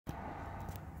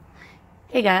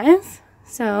Hey guys,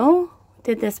 so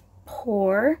did this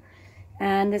pour,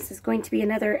 and this is going to be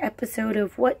another episode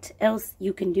of what else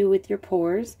you can do with your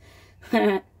pores.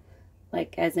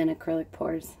 Like as in acrylic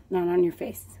pores, not on your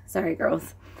face. Sorry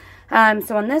girls.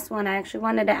 So on this one I actually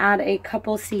wanted to add a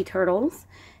couple sea turtles,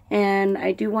 and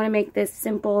I do want to make this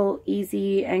simple,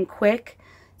 easy, and quick.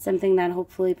 Something that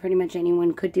hopefully pretty much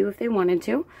anyone could do if they wanted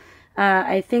to.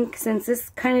 I think since this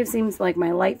kind of seems like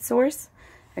my light source,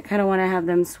 I kind of want to have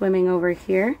them swimming over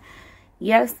here.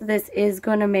 Yes, this is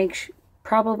going to make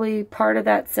probably part of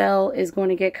that cell is going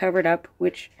to get covered up,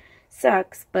 which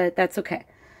sucks, but that's okay.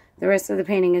 The rest of the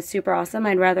painting is super awesome.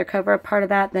 I'd rather cover up part of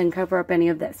that than cover up any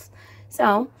of this.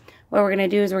 So what we're going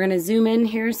to do is we're going to zoom in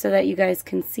here so that you guys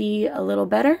can see a little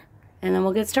better, and then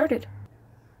we'll get started.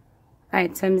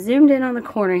 Alright, so I'm zoomed in on the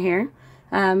corner here.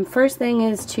 First thing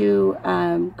is to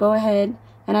go ahead,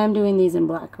 and I'm doing these in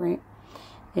black, right?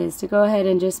 Is to go ahead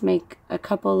and just make a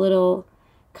couple little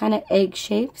kind of egg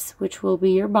shapes, which will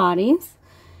be your bodies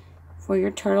for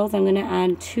your turtles. I'm going to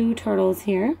add 2 turtles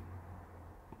here.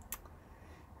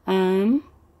 Yeah,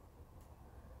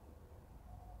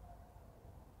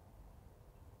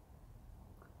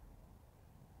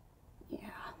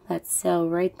 that cell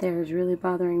right there is really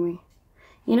bothering me.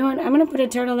 You know what? I'm going to put a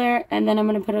turtle there, and then I'm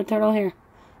going to put a turtle here.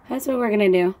 That's what we're going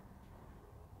to do.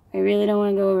 I really don't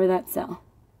want to go over that cell.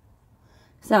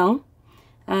 So,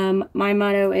 my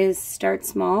motto is start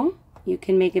small. You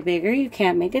can make it bigger. You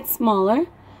can't make it smaller.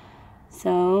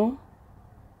 So,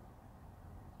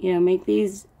 you know, make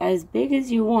these as big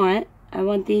as you want. I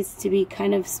want these to be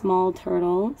kind of small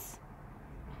turtles.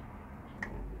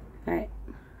 Alright,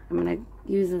 I'm going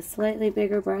to use a slightly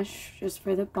bigger brush just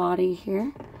for the body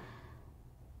here.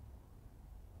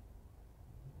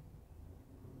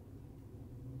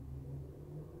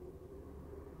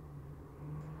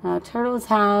 Now, turtles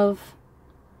have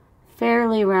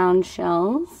fairly round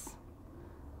shells,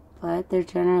 but they're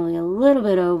generally a little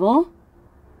bit oval.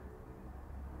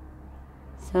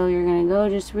 So you're going to go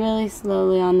just really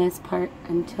slowly on this part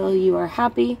until you are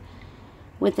happy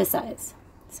with the size.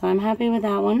 So I'm happy with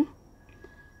that one.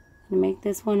 I'm going to make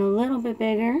this one a little bit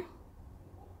bigger.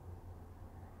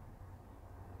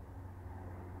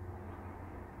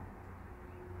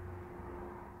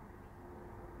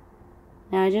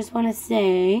 Now I just want to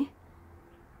say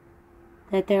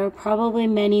that there are probably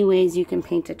many ways you can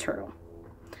paint a turtle.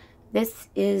 This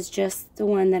is just the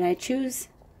one that I choose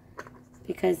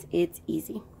because it's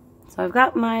easy. So I've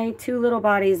got my 2 little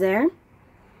bodies there.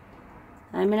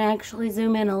 I'm going to actually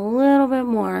zoom in a little bit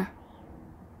more.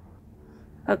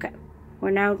 Okay,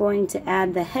 we're now going to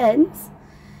add the heads,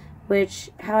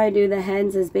 which how I do the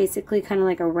heads is basically kind of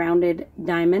like a rounded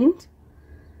diamond.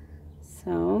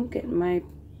 So getting my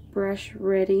brush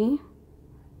ready.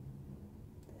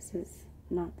 This is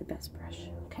not the best brush.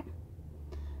 Okay.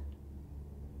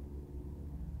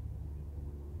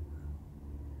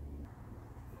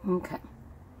 Okay.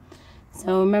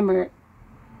 So remember,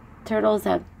 turtles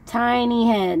have tiny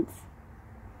heads.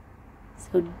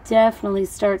 So definitely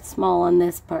start small on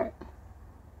this part.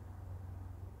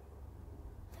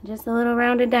 Just a little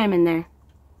rounded diamond there.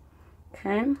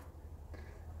 Okay.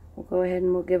 We'll go ahead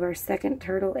and we'll give our second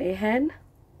turtle a head.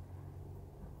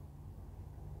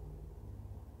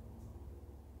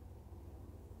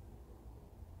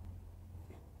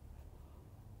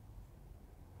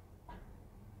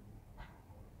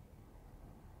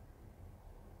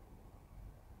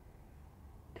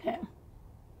 Okay,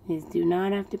 these do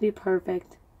not have to be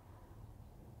perfect.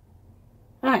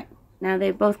 Alright, now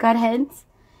they've both got heads.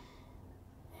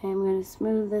 And I'm going to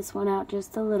smooth this one out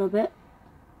just a little bit.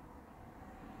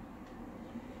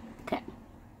 Okay.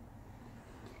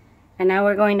 And now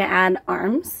we're going to add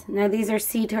arms. Now these are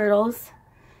sea turtles.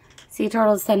 Sea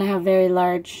turtles tend to have very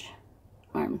large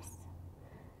arms.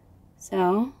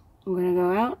 So, I'm going to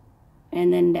go out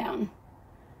and then down.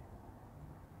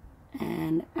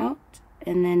 And out.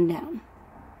 And then down.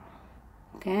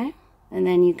 Okay, and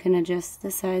then you can adjust the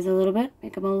size a little bit,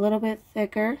 make them a little bit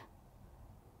thicker.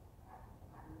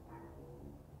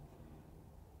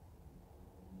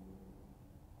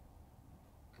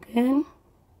 Good.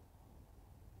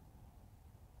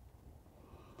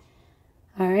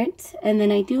 Alright, and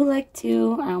then I do like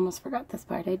to, I almost forgot this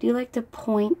part, I do like to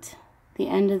point the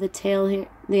end of the tail here,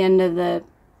 the end of the,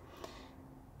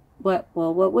 what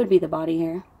would be the body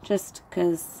here, just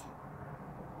because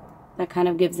that kind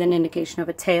of gives an indication of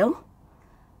a tail.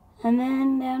 And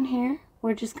then down here,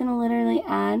 we're just going to literally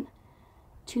add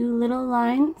 2 little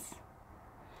lines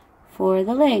for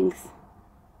the legs.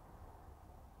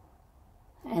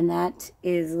 And that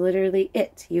is literally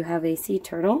it. You have a sea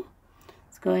turtle.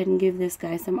 Let's go ahead and give this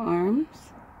guy some arms.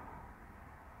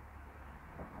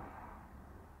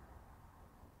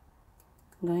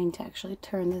 I'm going to actually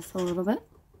turn this a little bit.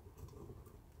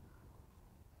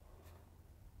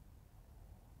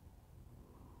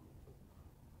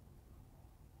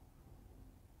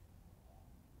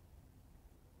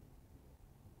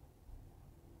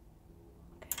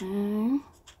 Okay.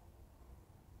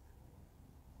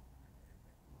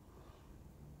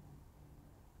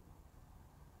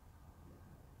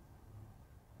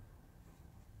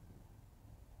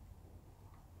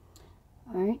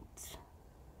 All right.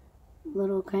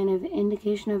 Little kind of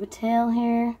indication of a tail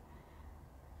here,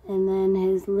 and then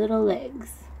his little legs.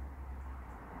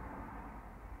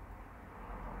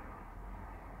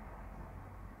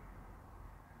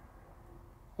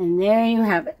 And there you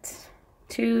have it.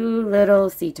 2 little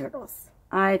sea turtles.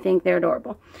 I think they're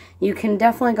adorable. You can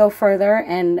definitely go further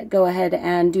and go ahead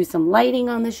and do some lighting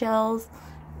on the shells.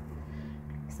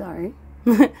 Sorry.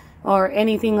 Or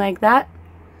anything like that.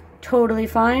 Totally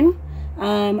fine.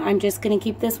 I'm just going to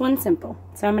keep this one simple.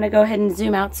 So I'm going to go ahead and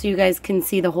zoom out so you guys can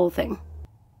see the whole thing.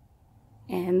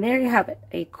 And there you have it.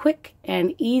 A quick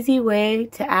and easy way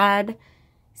to add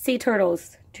sea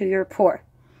turtles to your pour.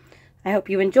 I hope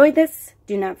you enjoyed this.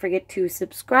 Do not forget to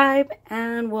subscribe,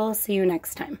 and we'll see you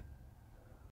next time.